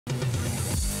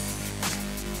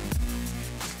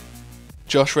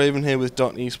Josh Raven here with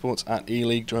Esports at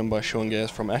E-League, joined by Gares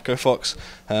from EchoFox.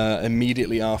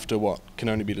 Immediately after what can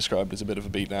only be described as a bit of a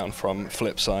beatdown from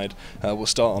Flipside, we'll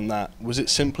start on that. Was it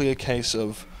simply a case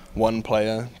of one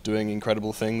player doing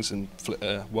incredible things and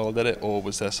well did it, or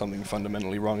was there something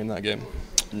fundamentally wrong in that game?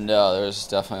 No, there's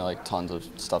definitely like tons of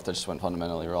stuff that just went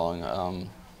fundamentally wrong.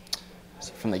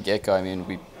 So from the get-go, I mean,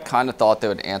 we kind of thought they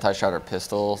would anti-shot our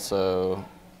pistol, so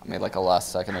I made like a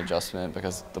last-second adjustment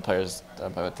because the players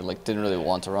didn't really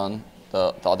want to run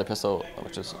the other pistol,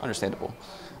 which is understandable.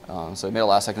 So we made a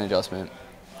last-second adjustment.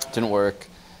 Didn't work.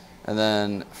 And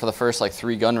then for the first like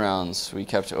 3 gun rounds, we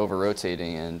kept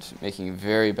over-rotating and making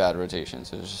very bad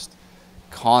rotations. It was just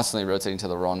constantly rotating to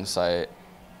the wrong site,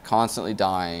 constantly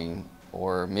dying,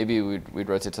 or maybe we'd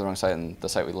rotate to the wrong site and the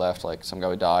site we left, like some guy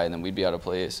would die and then we'd be out of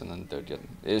place, and then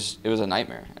it was a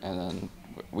nightmare. And then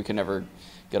we could never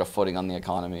get a footing on the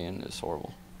economy, and it's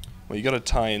horrible. Well, you got a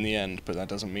tie in the end, but that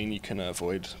doesn't mean you can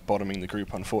avoid bottoming the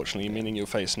group, unfortunately, meaning you'll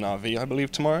face Na'Vi, I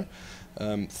believe, tomorrow.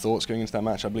 Thoughts going into that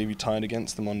match? I believe you tied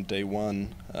against them on day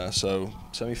 1, so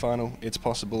semi-final, it's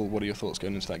possible. What are your thoughts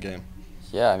going into that game?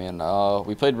 Yeah, I mean,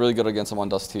 we played really good against them on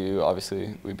Dust 2.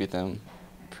 Obviously, we beat them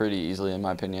pretty easily, in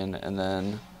my opinion. And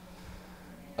then,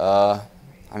 I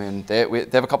mean, they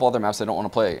have a couple other maps they don't want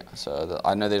to play. So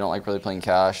I know they don't like really playing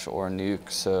Cache or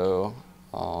Nuke, so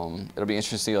it'll be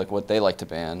interesting to see like what they like to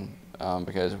ban,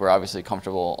 because we're obviously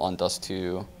comfortable on Dust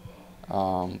 2.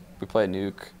 We play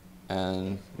Nuke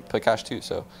and we play Cache too,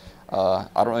 so I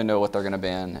don't really know what they're going to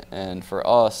ban. And for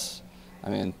us, I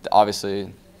mean,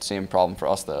 obviously same problem for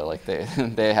us though. Like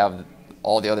they have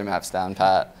all the other maps down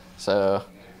pat, so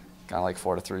kind of like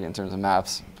 4-3 in terms of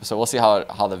maps. So we'll see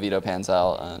how the veto pans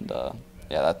out, and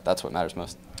yeah, that's what matters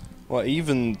most. Well,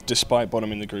 even despite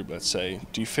bottoming the group, let's say,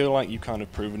 do you feel like you've kind of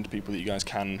proven to people that you guys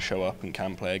can show up and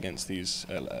can play against these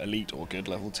elite or good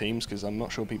level teams? Because I'm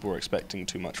not sure people were expecting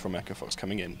too much from EchoFox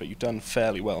coming in, but you've done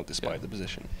fairly well despite the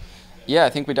position. Yeah, I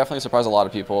think we definitely surprised a lot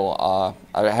of people.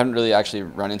 I haven't really actually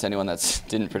run into anyone that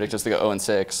didn't predict us to go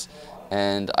 0-6,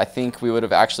 and I think we would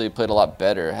have actually played a lot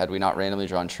better had we not randomly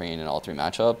drawn Train in all 3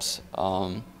 matchups.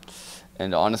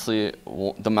 And honestly,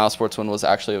 the Mouse Sports one was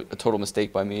actually a total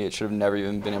mistake by me. It should have never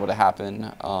even been able to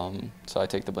happen. So I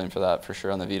take the blame for that for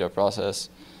sure on the veto process.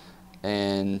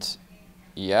 And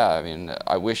yeah, I mean,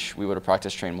 I wish we would have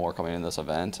practiced Train more coming into this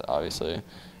event, obviously.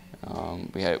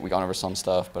 We gone over some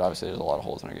stuff, but obviously there's a lot of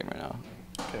holes in our game right now.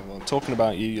 Okay, well, talking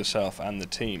about you yourself and the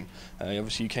team,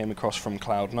 obviously you came across from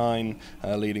Cloud9,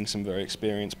 leading some very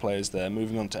experienced players there,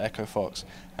 moving on to EchoFox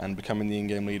and becoming the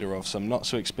in-game leader of some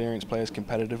not-so-experienced players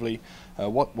competitively.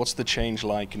 What's the change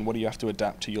like, and what do you have to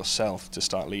adapt to yourself to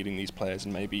start leading these players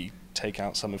and maybe take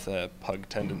out some of their pug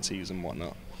tendencies and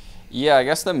whatnot? Yeah, I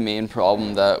guess the main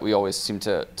problem that we always seem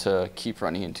to keep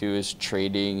running into is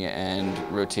trading and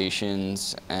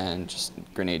rotations and just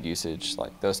grenade usage,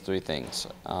 like those 3 things.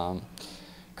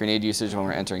 Grenade usage when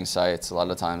we're entering sites, a lot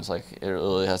of times like it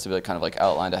really has to be like kind of like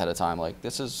outlined ahead of time, like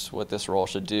this is what this role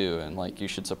should do, and like you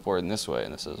should support in this way,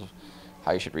 and this is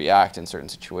how you should react in certain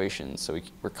situations. So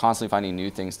we're constantly finding new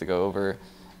things to go over.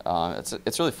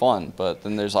 It's really fun, but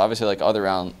then there's obviously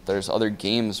like there's other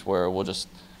games where we'll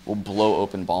blow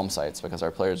open bomb sites because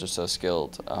our players are so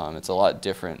skilled. It's a lot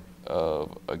different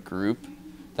of a group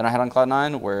than I had on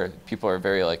Cloud9, where people are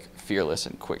very like fearless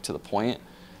and quick to the point.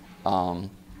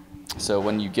 So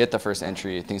when you get the first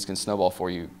entry, things can snowball for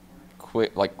you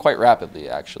quite rapidly,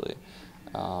 actually.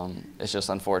 It's just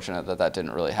unfortunate that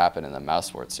didn't really happen in the Mouse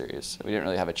Sports series. We didn't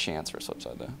really have a chance for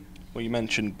Flipside, though. Well, you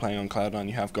mentioned playing on Cloud9.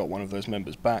 You have got one of those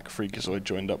members back. Freakazoid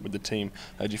joined up with the team.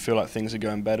 Do you feel like things are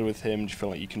going better with him? Do you feel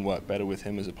like you can work better with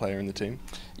him as a player in the team?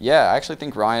 Yeah, I actually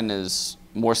think Ryan is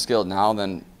more skilled now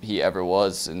than he ever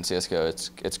was in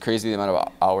CSGO. It's crazy the amount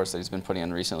of hours that he's been putting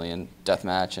in recently in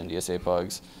Deathmatch and DSA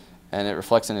pugs, and it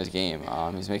reflects in his game.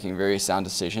 He's making very sound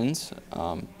decisions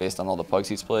based on all the pugs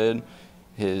he's played.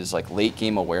 His like late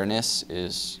game awareness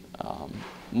is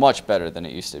much better than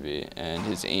it used to be, and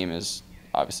his aim is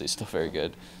obviously still very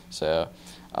good. So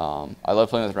I love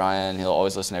playing with Ryan. He'll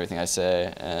always listen to everything I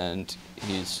say, and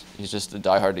he's just a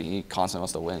diehard. He constantly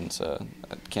wants to win, so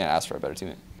I can't ask for a better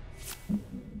teammate.